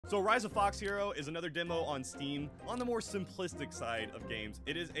So Rise of Fox Hero is another demo on Steam. On the more simplistic side of games,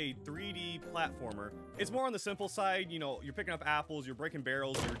 it is a 3D platformer. It's more on the simple side, you know, you're picking up apples, you're breaking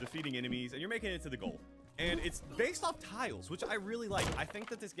barrels, you're defeating enemies, and you're making it to the goal. And it's based off tiles, which I really like. I think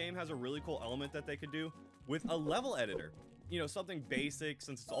that this game has a really cool element that they could do with a level editor. You know, something basic,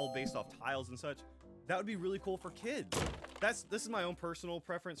 since it's all based off tiles and such. That would be really cool for kids. This is my own personal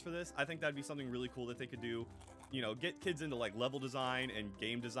preference for this. I think that'd be something really cool that they could do. You know, get kids into like level design and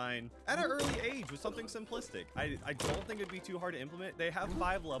game design at an early age with something simplistic. I don't think it'd be too hard to implement. They have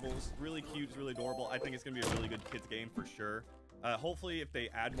 5 levels, really cute, it's really adorable. I think it's gonna be a really good kids game for sure. Hopefully if they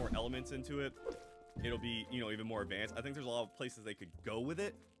add more elements into it, it'll be, you know, even more advanced. I think there's a lot of places they could go with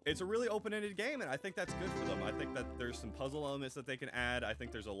it. It's a really open-ended game, and I think that's good for them. I think that there's some puzzle elements that they can add. I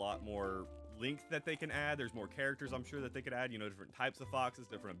think there's a lot more length that they can add. There's more characters, I'm sure, that they could add, you know, different types of foxes,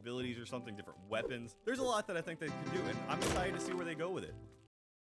 different abilities or something, different weapons. There's a lot that I think they could do, and I'm excited to see where they go with it.